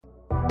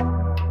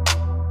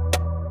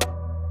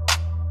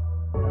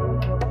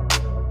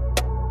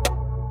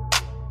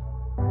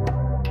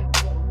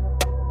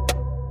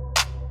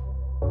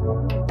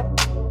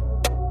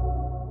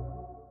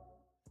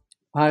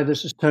Hi,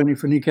 this is Tony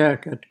van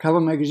Niekerk at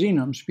Cover Magazine.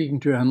 I'm speaking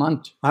to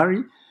Hemant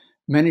Hari,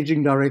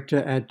 Managing Director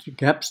at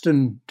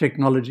Gapston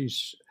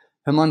Technologies.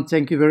 Hemant,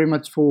 thank you very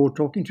much for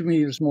talking to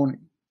me this morning.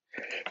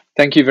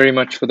 Thank you very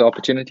much for the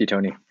opportunity,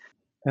 Tony.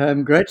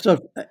 Great stuff.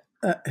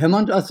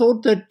 Hemant, I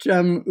thought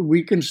that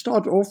we can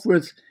start off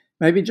with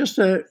maybe just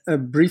a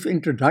brief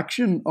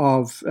introduction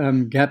of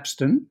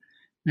Gapston.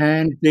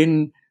 And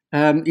then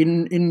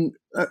in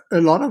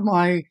a lot of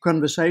my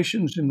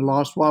conversations in the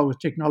last while with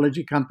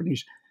technology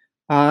companies,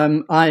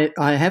 I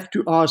have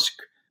to ask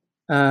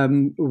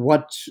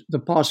what the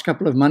past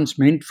couple of months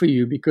meant for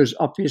you, because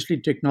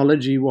obviously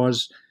technology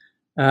was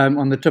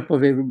on the tip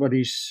of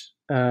everybody's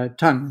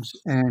tongues.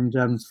 And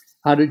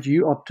how did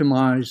you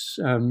optimize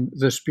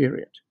this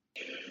period?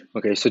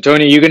 Okay, so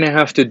Tony, you're going to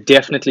have to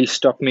definitely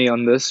stop me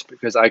on this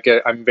because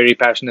I'm very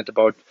passionate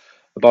about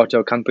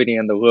our company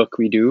and the work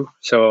we do.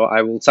 So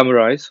I will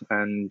summarize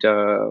and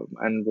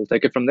we'll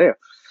take it from there.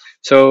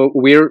 So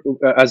we're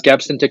as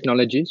Gapston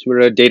Technologies, we're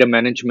a data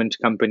management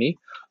company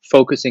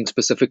focusing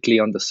specifically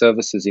on the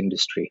services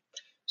industry.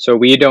 So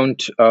we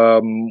don't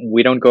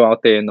go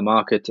out there in the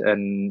market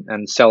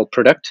and sell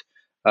product.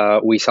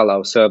 We sell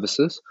our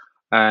services,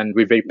 and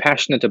we're very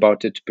passionate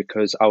about it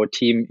because our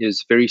team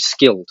is very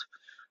skilled.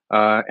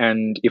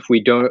 And if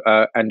we don't,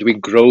 and we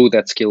grow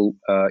that skill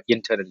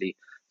internally.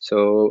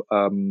 So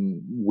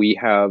we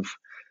have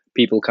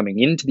people coming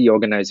into the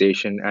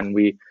organization, and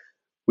we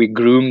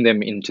groom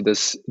them into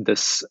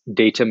this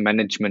data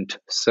management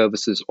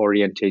services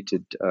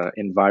orientated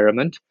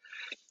environment.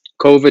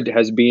 COVID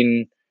has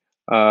been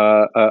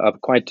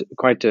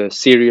quite a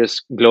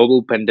serious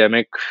global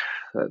pandemic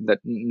that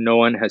no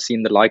one has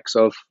seen the likes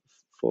of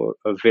for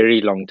a very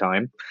long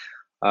time.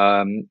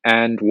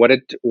 And what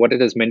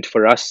it has meant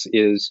for us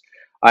is,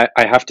 I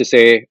have to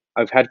say,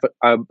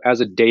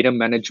 as a data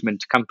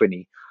management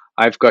company,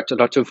 I've got a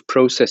lot of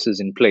processes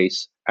in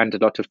place and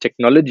a lot of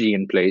technology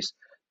in place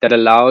that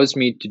allows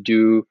me to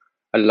do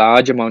a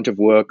large amount of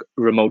work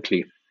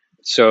remotely.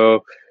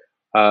 So,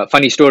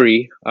 funny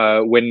story.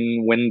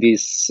 When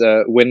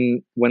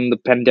the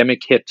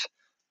pandemic hit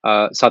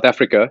South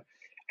Africa,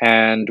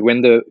 and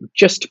when the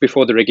just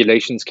before the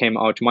regulations came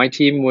out, my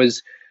team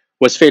was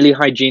fairly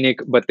hygienic,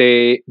 but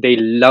they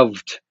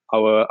loved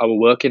our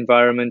work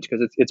environment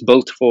because it's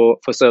built for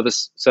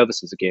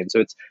services again. So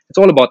it's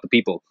all about the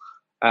people,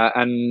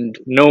 and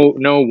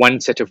no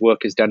one set of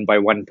work is done by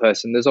one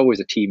person. There's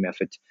always a team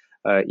effort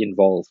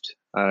involved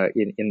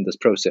in this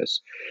process.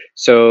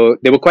 So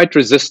they were quite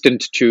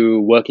resistant to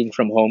working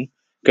from home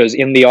because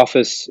in the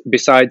office,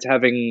 besides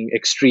having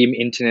extreme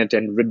internet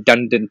and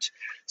redundant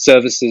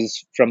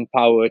services from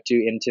power to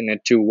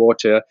internet to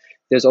water,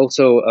 there's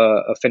also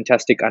a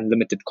fantastic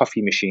unlimited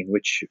coffee machine,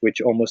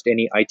 which almost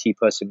any IT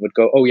person would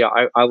go, oh yeah,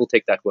 I will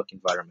take that work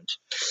environment.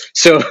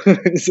 So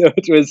so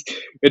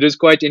it was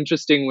quite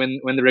interesting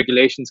when the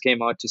regulations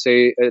came out to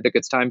say, look,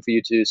 it's time for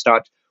you to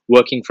start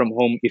working from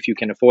home if you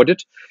can afford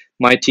it.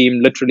 My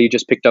team literally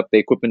just picked up the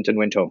equipment and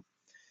went home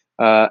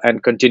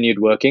and continued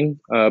working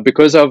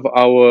because of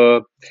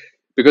our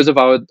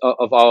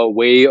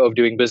way of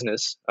doing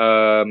business.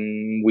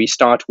 We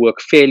start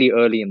work fairly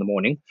early in the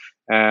morning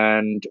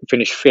and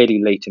finish fairly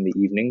late in the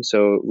evening.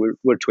 So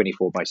we're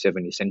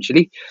 24/7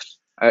 essentially.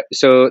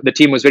 So the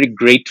team was very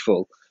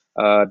grateful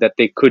that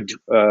they could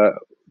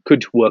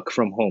work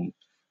from home,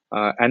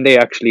 and they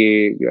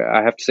actually,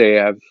 I have to say,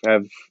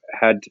 have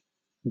had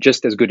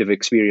just as good of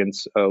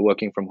experience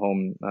working from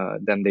home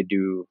than they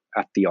do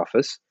at the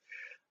office.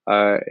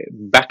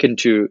 Back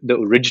into the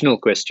original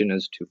question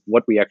as to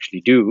what we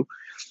actually do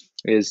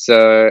is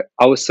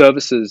our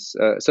services.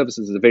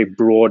 Services is a very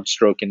broad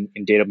stroke in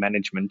data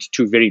management,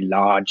 two very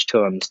large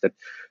terms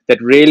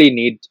that really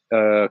need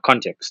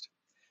context.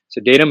 So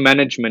data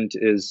management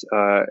is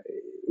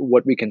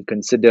what we can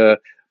consider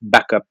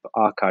backup,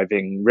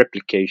 archiving,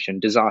 replication,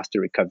 disaster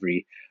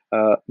recovery,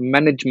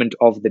 management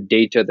of the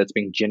data that's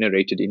being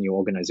generated in your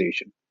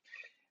organization.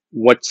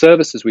 What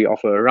services we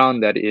offer around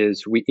that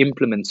is we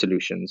implement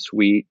solutions.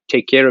 We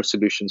take care of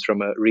solutions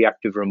from a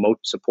reactive remote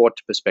support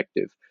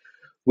perspective.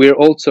 We're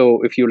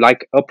also, if you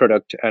like a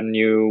product and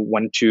you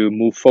want to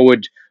move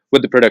forward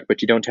with the product,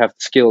 but you don't have the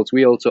skills,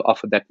 we also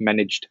offer that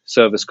managed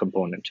service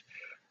component.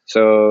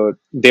 So,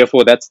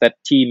 therefore, that's that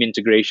team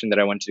integration that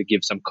I wanted to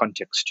give some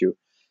context to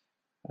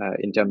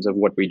in terms of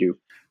what we do.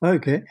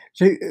 Okay,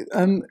 so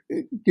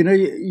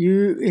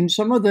you in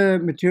some of the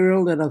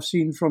material that I've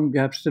seen from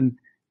Gapston,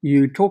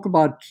 you talk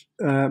about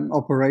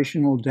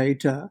operational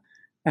data,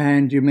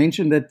 and you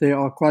mentioned that there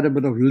are quite a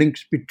bit of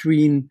links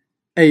between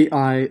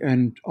AI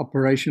and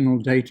operational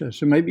data.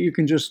 So maybe you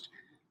can just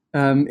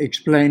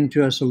explain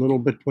to us a little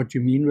bit what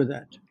you mean with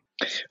that.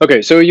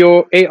 Okay, so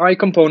your AI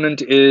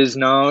component is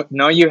now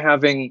you're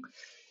having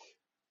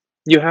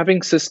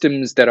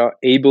systems that are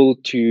able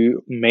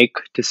to make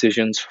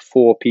decisions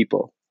for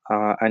people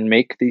and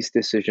make these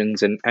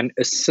decisions and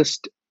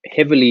assist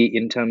heavily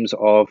in terms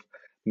of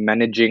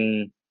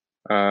managing.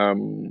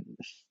 Um,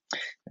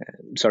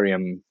 Sorry,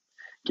 I'm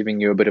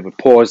giving you a bit of a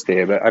pause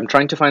there, but I'm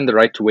trying to find the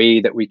right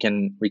way that we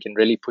can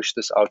really push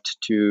this out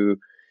to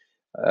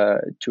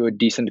to a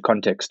decent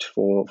context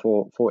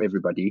for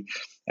everybody.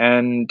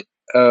 And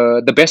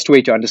the best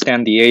way to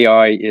understand the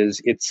AI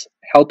is it's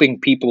helping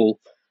people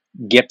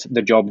get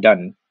the job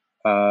done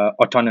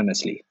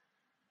autonomously.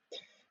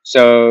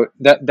 So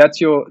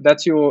that's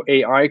your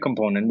AI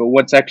component. But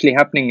what's actually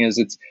happening is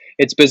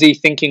it's busy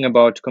thinking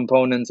about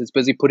components. It's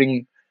busy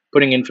putting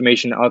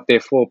information out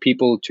there for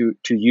people to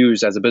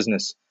use as a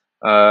business.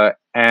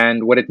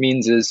 And what it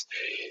means is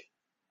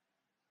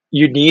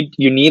you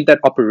need that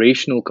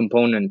operational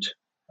component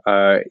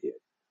uh,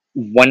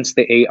 once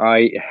the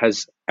AI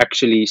has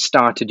actually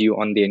started you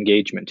on the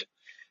engagement.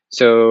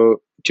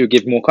 So, to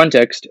give more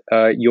context,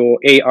 your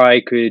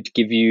AI could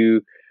give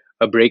you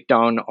a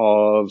breakdown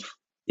of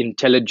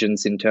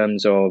intelligence in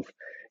terms of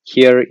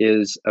here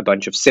is a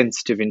bunch of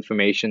sensitive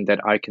information that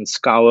I can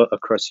scour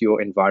across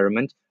your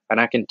environment, and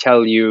I can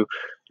tell you,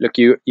 look,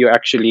 you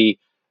actually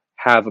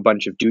have a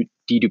bunch of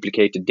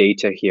deduplicated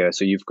data here.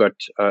 So you've got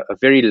a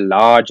very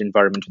large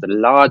environment with a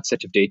large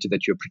set of data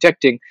that you're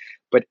protecting,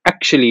 but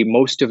actually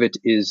most of it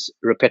is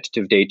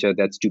repetitive data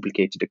that's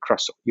duplicated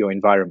across your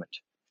environment.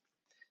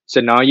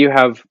 So now you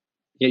have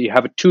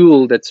a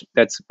tool that's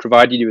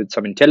provided you with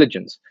some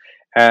intelligence,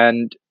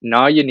 and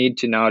now you need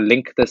to now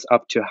link this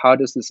up to how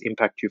does this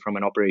impact you from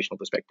an operational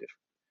perspective,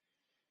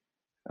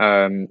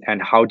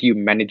 and how do you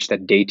manage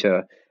that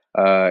data?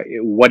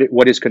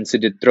 What is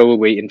considered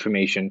throwaway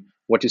information?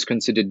 What is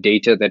considered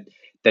data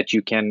that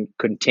you can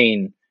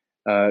contain,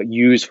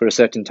 use for a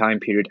certain time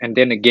period? And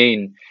then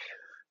again,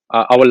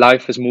 our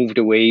life has moved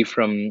away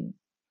from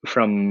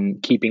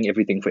keeping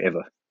everything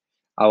forever.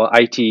 Our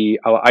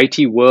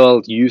IT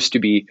world used to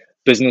be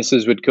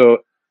businesses would go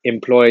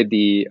employ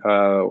the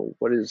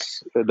what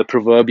is the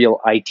proverbial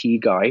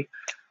IT guy,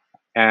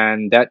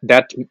 and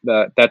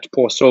that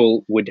poor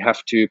soul would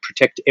have to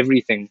protect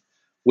everything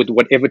with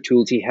whatever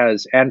tools he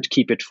has and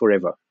keep it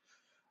forever.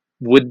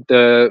 With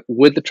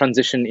the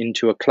transition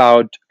into a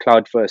cloud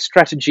first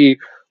strategy,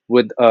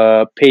 with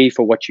pay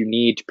for what you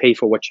need, pay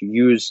for what you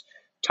use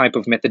type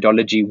of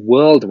methodology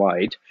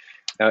worldwide,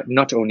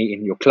 not only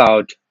in your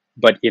cloud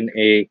but in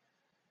a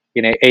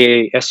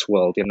AAS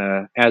world, in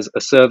a as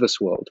a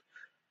service world,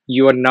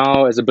 you are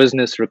now as a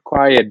business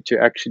required to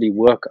actually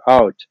work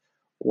out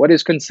what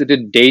is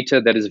considered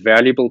data that is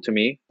valuable to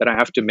me that I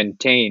have to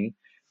maintain,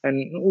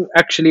 and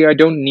actually I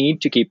don't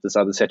need to keep this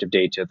other set of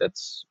data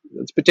that's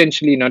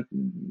potentially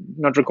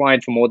not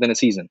required for more than a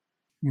season.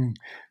 Mm.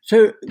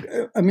 So,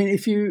 I mean,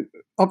 if you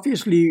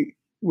obviously,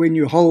 when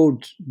you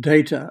hold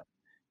data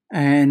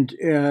and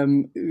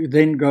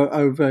then go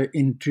over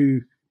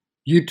into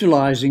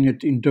utilizing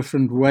it in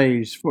different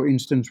ways, for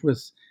instance,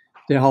 with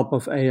the help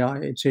of AI,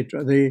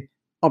 etc., there are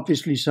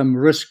obviously some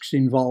risks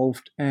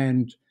involved,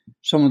 and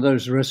some of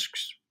those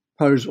risks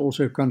pose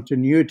also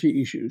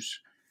continuity issues.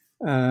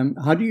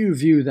 How do you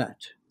view that?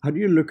 How do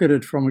you look at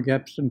it from a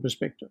Gapstone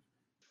perspective?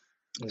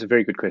 It's a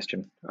very good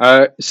question.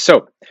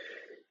 So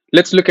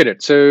let's look at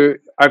it. So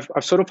I've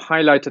sort of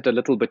highlighted a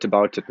little bit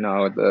about it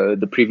now,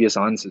 the previous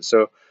answers.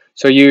 So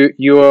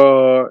you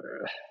are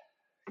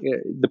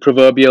the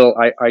proverbial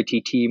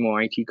IT team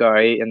or IT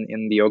guy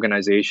in the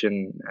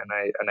organization,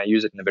 and I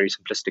use it in a very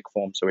simplistic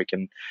form so we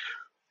can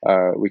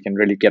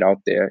really get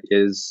out there.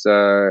 Is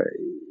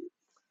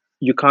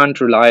you can't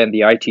rely on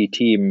the IT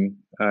team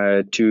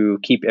to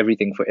keep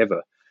everything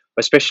forever,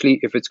 especially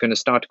if it's going to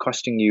start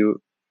costing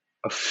you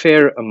a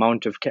fair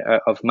amount of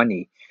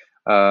money,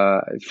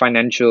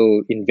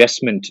 financial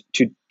investment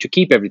to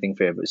keep everything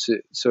forever.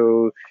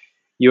 So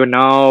you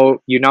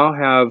now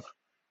have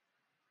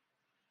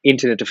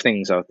Internet of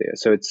Things out there.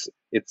 So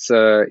it's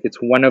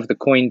one of the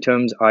coin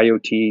terms.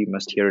 IoT, you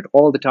must hear it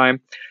all the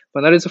time,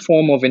 but that is a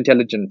form of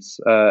intelligence,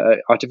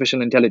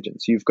 artificial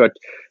intelligence. You've got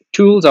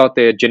tools out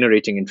there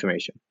generating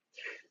information.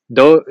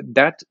 Though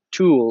that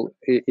tool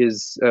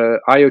is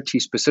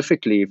IoT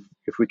specifically,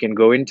 if we can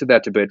go into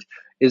that a bit,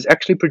 is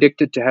actually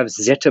predicted to have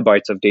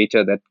zettabytes of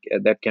data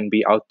that can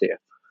be out there.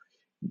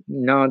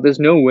 Now, there's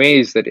no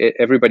ways that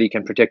everybody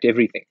can protect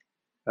everything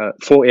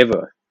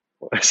forever.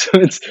 So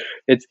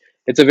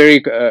it's a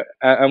very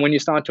and when you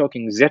start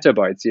talking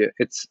zettabytes, yeah,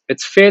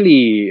 it's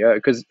fairly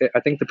because I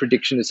think the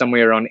prediction is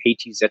somewhere around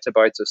 80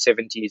 zettabytes or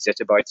 70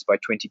 zettabytes by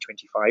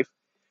 2025,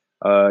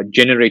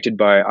 generated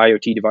by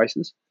IoT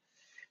devices.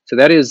 So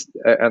that is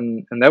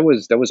and that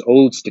was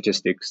old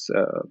statistics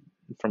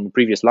from a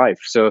previous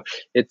life. So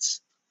it's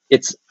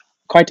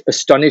quite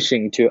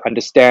astonishing to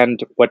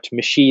understand what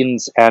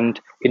machines and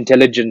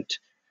intelligent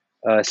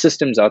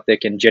systems out there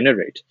can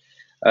generate,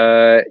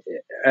 uh,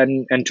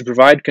 and to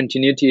provide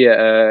continuity,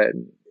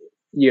 and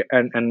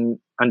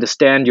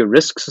understand your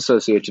risks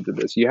associated with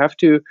this. You have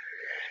to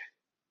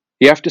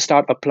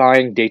start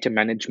applying data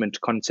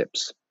management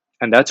concepts,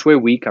 and that's where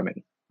we come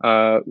in.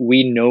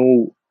 We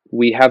know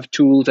we have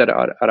tools at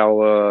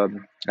our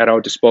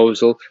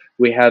disposal.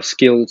 We have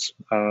skills.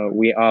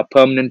 We are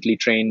permanently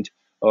trained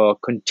or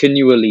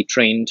continually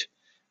trained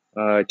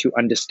to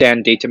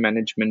understand data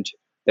management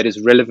that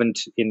is relevant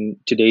in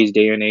today's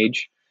day and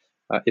age.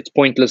 It's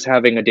pointless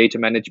having a data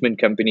management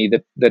company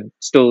that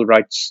still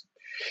writes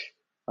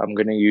I'm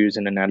going to use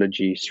an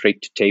analogy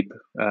straight to tape,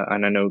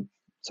 and I know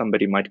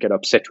somebody might get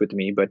upset with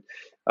me, but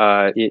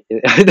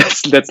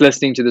that's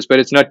listening to this. But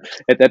it's not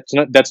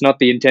that's not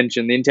the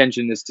intention. The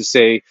intention is to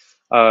say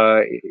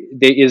uh,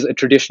 there is a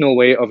traditional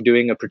way of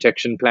doing a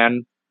protection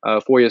plan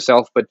for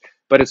yourself, but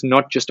it's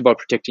not just about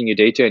protecting your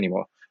data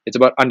anymore. It's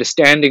about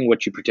understanding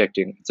what you're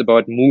protecting. It's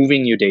about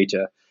moving your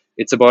data.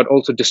 It's about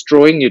also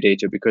destroying your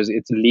data because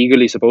it's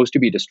legally supposed to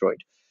be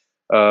destroyed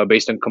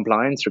based on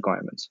compliance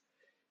requirements.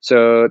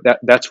 So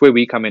that's where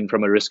we come in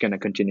from a risk and a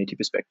continuity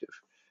perspective.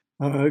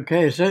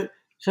 Okay,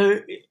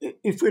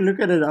 if we look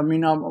at it, I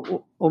mean, I'm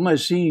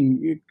almost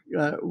seeing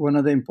one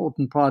of the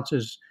important parts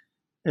is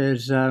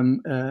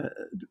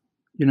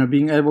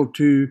being able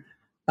to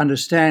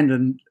understand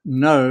and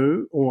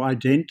know or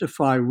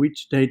identify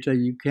which data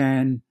you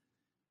can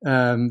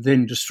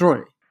then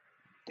destroy.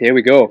 Here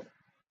we go.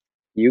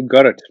 You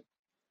got it.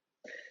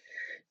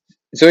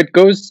 So it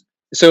goes.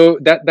 So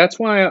that's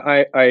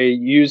why I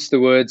use the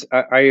words.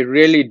 I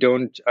really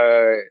don't.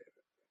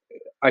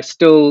 I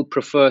still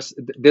prefer.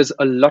 There's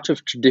a lot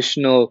of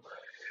traditional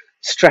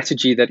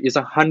strategy that is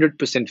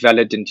 100%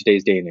 valid in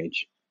today's day and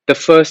age. The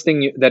first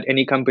thing that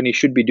any company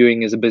should be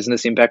doing is a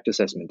business impact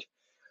assessment.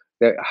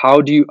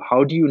 How do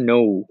you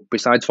know,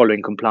 besides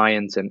following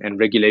compliance and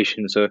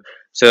regulation? So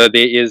there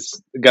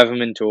is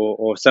government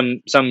or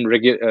some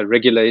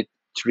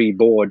regulatory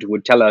board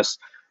would tell us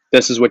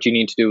this is what you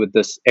need to do with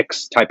this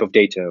X type of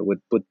data with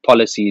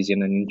policies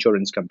in an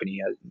insurance company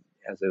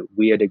as a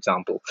weird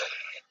example.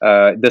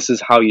 This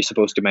is how you're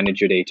supposed to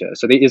manage your data.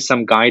 So there is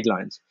some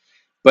guidelines,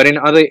 but in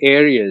other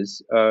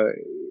areas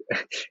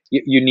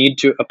you need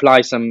to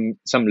apply some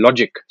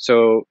logic.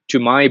 So to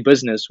my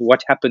business,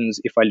 what happens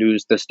if I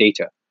lose this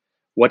data?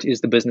 What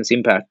is the business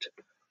impact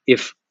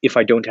if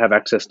I don't have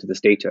access to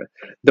this data?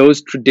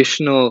 Those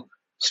traditional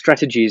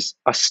strategies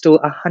are still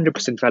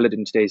 100% valid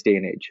in today's day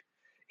and age.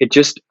 It's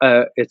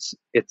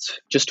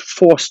just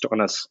forced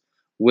on us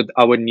with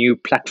our new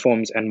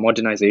platforms and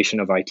modernization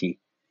of IT.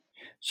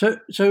 So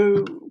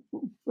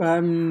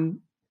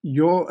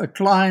you're a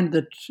client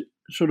that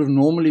sort of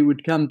normally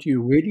would come to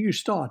you. Where do you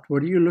start?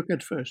 What do you look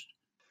at first?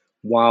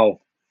 Wow,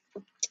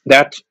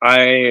 that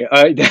I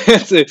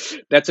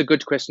that's a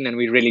good question, and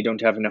we really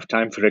don't have enough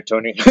time for it,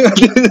 Tony.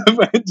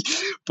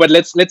 but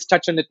let's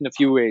touch on it in a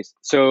few ways.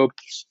 So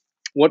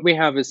what we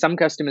have is some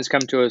customers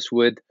come to us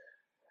with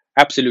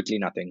absolutely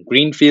nothing.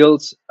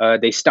 Greenfields,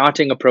 they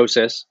starting a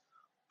process,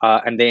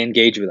 and they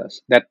engage with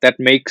us. That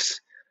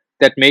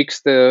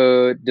makes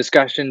the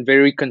discussion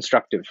very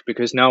constructive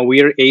because now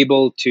we are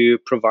able to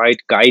provide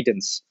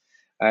guidance,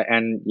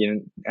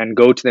 and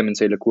go to them and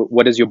say, look,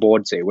 what does your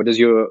board say? What does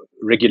your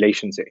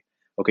regulation say?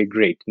 Okay,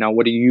 great. Now,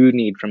 what do you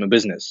need from a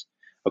business?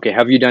 Okay,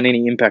 have you done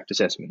any impact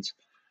assessments?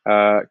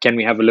 Can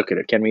we have a look at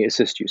it? Can we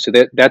assist you? So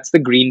that's the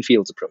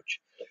greenfields approach.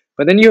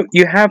 But then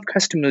you have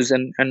customers,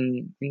 and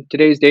in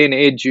today's day and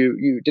age,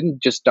 you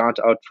didn't just start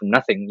out from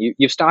nothing.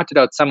 You've started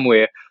out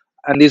somewhere,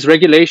 and these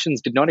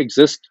regulations did not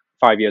exist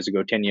 5 years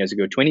ago, 10 years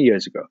ago, 20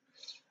 years ago.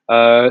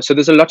 So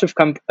there's a lot of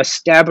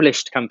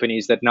established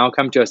companies that now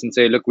come to us and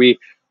say, look, we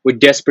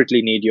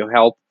desperately need your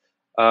help.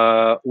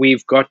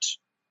 We've got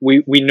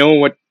we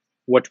know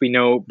what we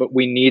know, but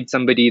we need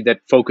somebody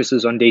that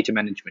focuses on data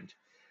management.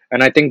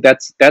 And I think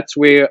that's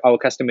where our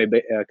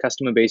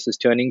customer base is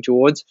turning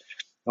towards,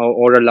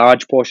 or a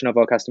large portion of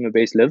our customer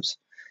base lives.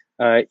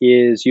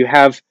 Is you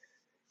have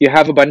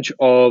a bunch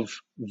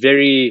of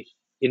very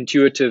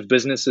intuitive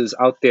businesses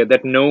out there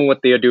that know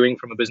what they are doing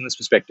from a business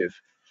perspective.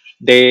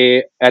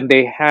 They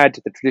had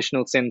the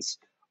traditional sense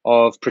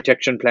of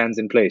protection plans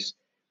in place,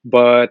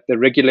 but the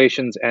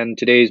regulations and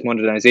today's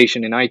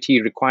modernization in IT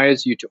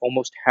requires you to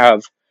almost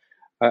have,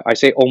 I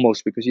say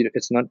almost because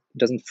it's not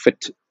doesn't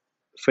fit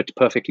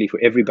perfectly for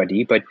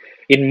everybody, but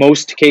in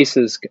most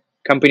cases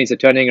companies are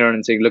turning around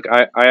and saying, look,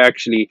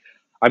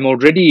 I'm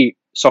already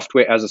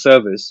software as a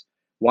service.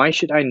 Why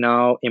should I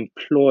now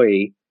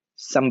employ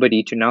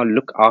somebody to now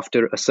look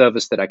after a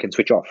service that I can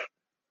switch off?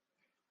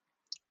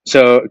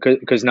 So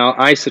because now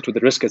I sit with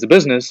the risk as a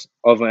business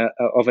of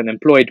an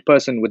employed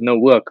person with no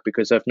work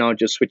because I've now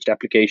just switched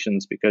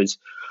applications, because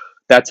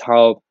that's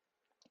how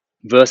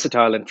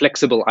versatile and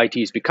flexible IT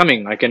is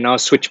becoming. I can now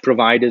switch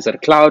providers at a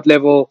cloud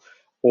level,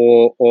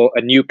 or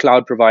a new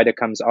cloud provider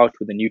comes out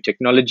with a new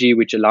technology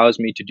which allows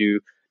me to do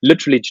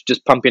literally to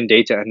just pump in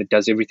data and it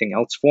does everything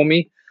else for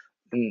me.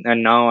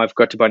 And now I've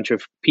got a bunch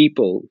of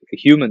people,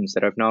 humans,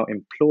 that I've now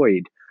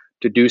employed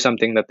to do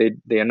something that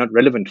they are not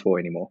relevant for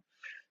anymore.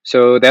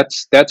 So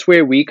that's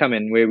where we come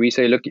in, where we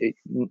say, look,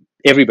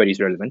 everybody's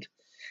relevant,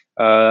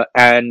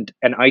 and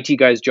an IT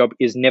guy's job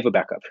is never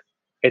backup.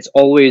 It's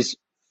always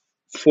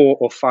 4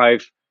 or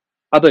 5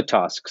 other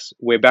tasks,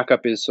 where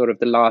backup is sort of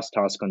the last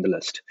task on the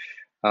list,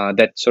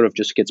 that sort of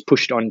just gets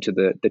pushed onto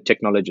the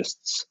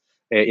technologists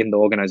in the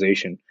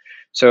organization.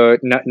 So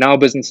now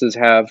businesses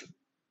have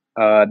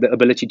the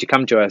ability to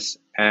come to us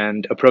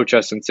and approach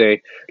us and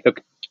say,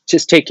 look,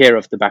 just take care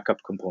of the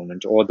backup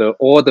component or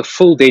the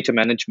full data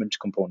management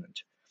component.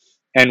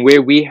 And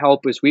where we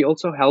help is we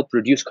also help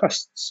reduce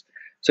costs.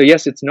 So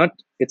yes, it's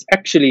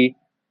actually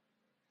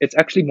it's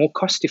actually more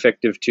cost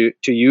effective to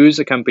use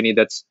a company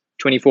that's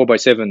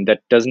 24/7, that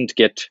doesn't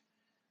get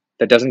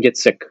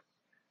sick,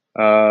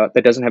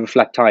 that doesn't have a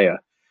flat tire,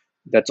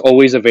 that's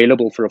always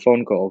available for a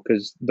phone call.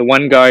 Because the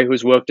one guy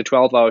who's worked a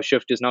 12-hour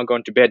shift is now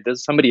gone to bed.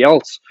 There's somebody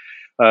else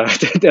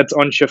that's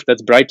on shift,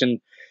 that's bright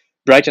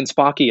and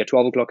sparky at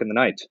 12 o'clock in the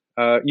night.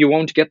 You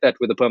won't get that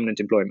with a permanent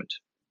employment.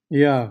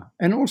 Yeah,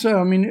 and also,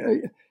 I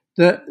mean,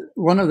 the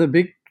one of the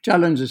big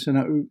challenges,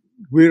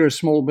 we're a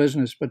small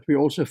business, but we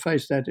also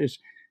face that, is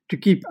to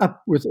keep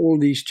up with all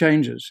these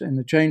changes and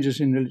the changes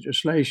in the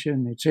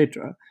legislation,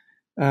 etc.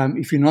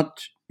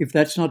 If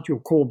that's not your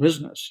core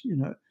business,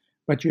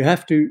 but you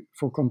have to,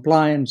 for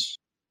compliance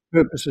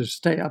purposes,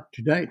 stay up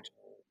to date.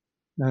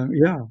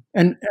 Yeah,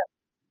 and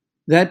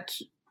that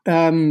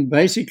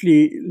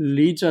basically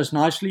leads us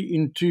nicely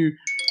into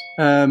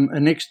a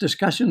next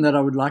discussion that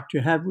I would like to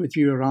have with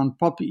you around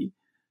poppy,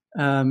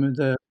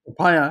 the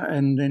papaya,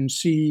 and then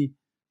see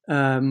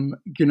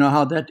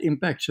how that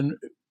impacts, and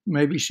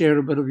maybe share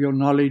a bit of your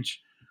knowledge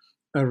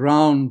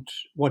around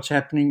what's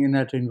happening in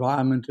that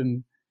environment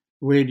and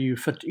where do you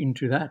fit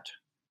into that.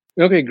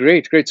 Okay,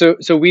 great.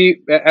 So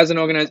we, as an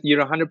organization,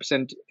 you're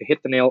 100%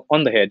 hit the nail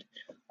on the head.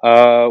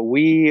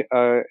 We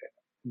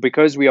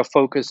Because we are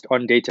focused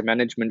on data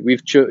management,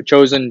 we've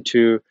chosen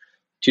to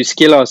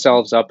skill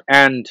ourselves up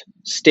and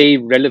stay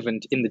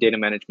relevant in the data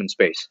management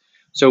space.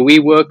 So we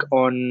work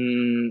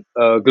on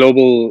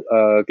global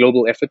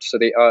efforts. So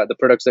the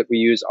products that we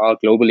use are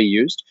globally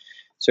used.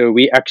 So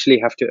we actually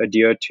have to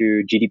adhere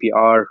to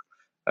GDPR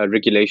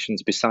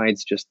regulations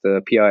besides just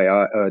the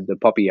PIR, the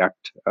Poppy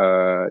Act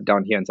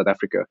down here in South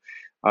Africa.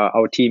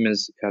 Our team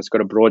has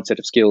got a broad set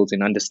of skills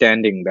in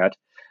understanding that.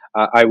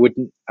 I would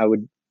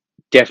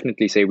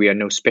definitely say we are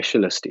no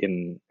specialist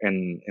in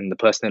the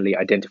personally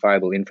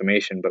identifiable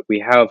information, but we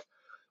have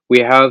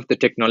the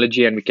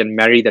technology, and we can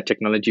marry that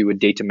technology with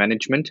data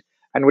management,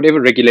 and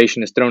whatever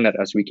regulation is thrown at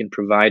us, we can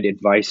provide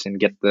advice and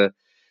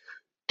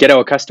get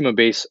our customer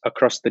base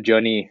across the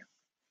journey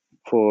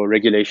for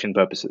regulation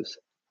purposes.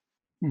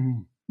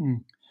 Mm-hmm.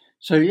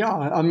 So yeah,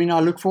 I mean, I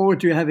look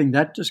forward to having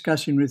that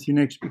discussion with you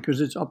next,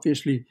 because it's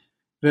obviously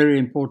very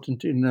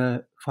important in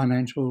the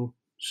financial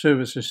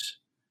services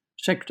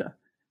sector.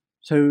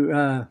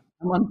 So,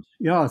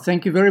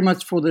 thank you very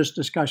much for this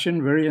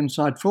discussion. Very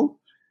insightful.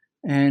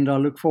 And I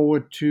look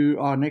forward to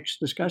our next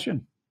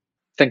discussion.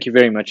 Thank you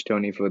very much,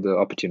 Tony, for the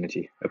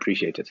opportunity.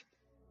 Appreciate it.